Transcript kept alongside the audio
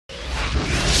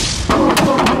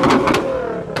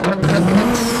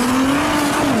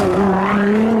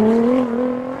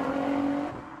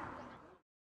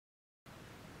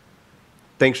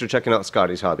Thanks for checking out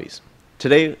Scotty's Hobbies.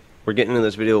 Today we're getting into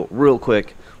this video real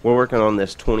quick. We're working on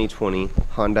this 2020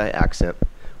 Hyundai Accent.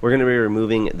 We're going to be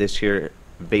removing this here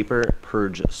Vapor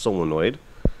Purge solenoid.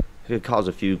 It could cause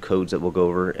a few codes that we'll go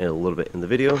over in a little bit in the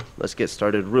video. Let's get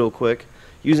started real quick.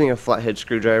 Using a flathead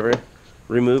screwdriver,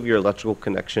 remove your electrical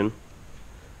connection.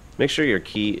 Make sure your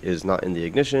key is not in the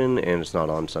ignition and it's not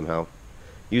on somehow.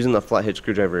 Using the flathead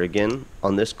screwdriver again,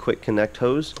 on this quick connect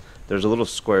hose, there's a little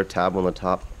square tab on the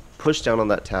top. Push down on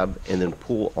that tab and then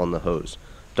pull on the hose.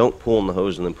 Don't pull on the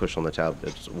hose and then push on the tab.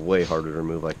 It's way harder to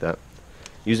remove like that.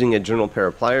 Using a general pair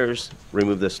of pliers,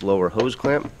 remove this lower hose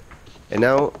clamp. And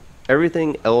now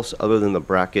everything else other than the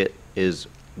bracket is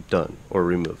done or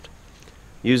removed.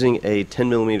 Using a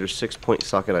 10mm 6-point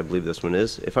socket, I believe this one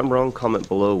is. If I'm wrong, comment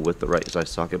below with the right size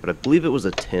socket, but I believe it was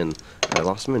a 10. I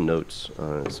lost my notes,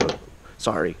 so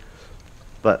sorry.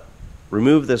 But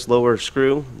remove this lower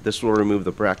screw. This will remove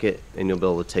the bracket and you'll be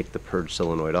able to take the purge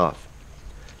solenoid off.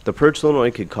 The purge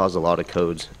solenoid could cause a lot of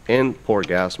codes and poor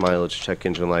gas mileage, check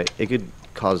engine light. It could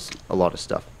cause a lot of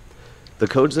stuff. The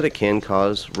codes that it can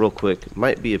cause, real quick,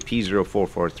 might be a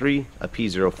p0443, a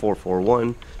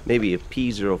p0441, maybe a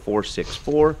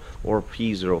p0464, or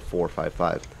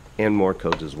p0455, and more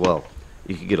codes as well.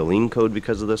 You could get a lean code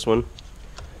because of this one.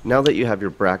 Now that you have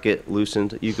your bracket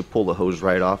loosened, you could pull the hose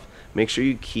right off. Make sure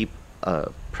you keep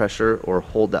pressure or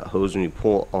hold that hose when you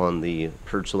pull on the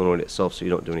purge solenoid itself so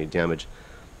you don't do any damage.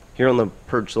 Here on the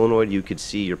purge solenoid you could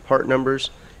see your part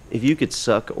numbers. If you could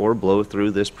suck or blow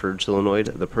through this purge solenoid,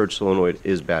 the purge solenoid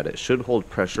is bad. It should hold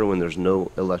pressure when there's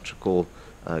no electrical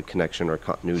connection or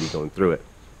continuity going through it.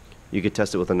 You could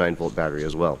test it with a 9-volt battery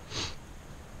as well.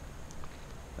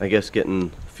 I guess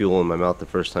getting fuel in my mouth the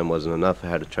first time wasn't enough. I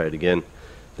had to try it again.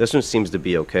 This one seems to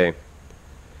be okay.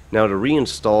 Now to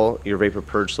reinstall your Vapor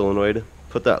Purge solenoid,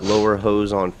 put that lower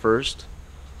hose on first,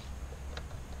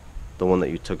 the one that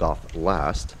you took off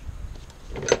last.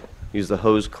 Use the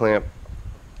hose clamp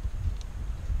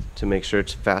to make sure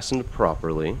it's fastened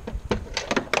properly.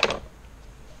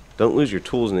 Don't lose your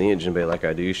tools in the engine bay like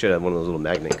I do. You should have one of those little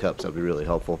magnet cups. That would be really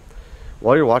helpful.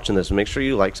 While you're watching this, make sure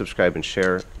you like, subscribe, and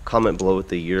share. Comment below with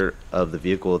the year of the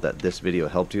vehicle that this video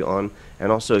helped you on.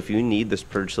 And also, if you need this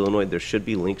purge solenoid, there should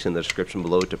be links in the description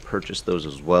below to purchase those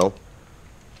as well.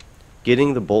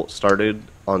 Getting the bolt started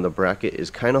on the bracket is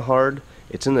kind of hard.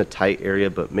 It's in the tight area,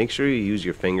 but make sure you use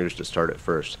your fingers to start it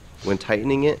first. When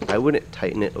tightening it, I wouldn't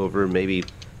tighten it over maybe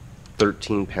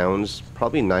 13 pounds.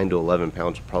 Probably 9 to 11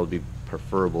 pounds would probably be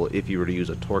preferable if you were to use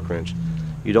a torque wrench.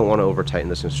 You don't want to over tighten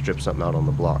this and strip something out on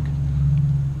the block.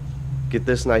 Get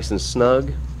this nice and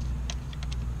snug.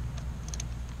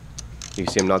 You can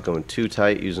see I'm not going too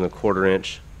tight, using a 1/4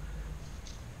 inch.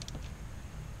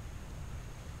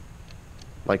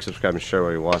 Like, subscribe, and share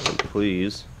while you're watching,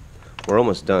 please. We're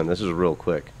almost done. This is real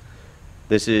quick.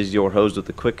 This is your hose with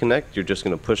the quick connect. You're just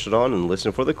going to push it on and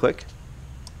listen for the click.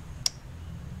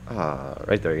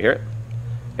 Right there, you hear it?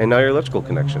 And now your electrical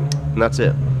connection. And that's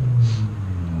it.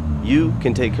 You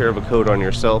can take care of a code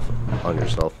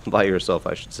by yourself,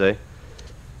 I should say.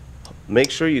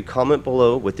 Make sure you comment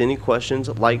below with any questions,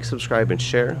 like, subscribe, and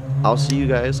share. I'll see you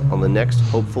guys on the next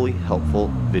hopefully helpful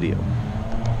video.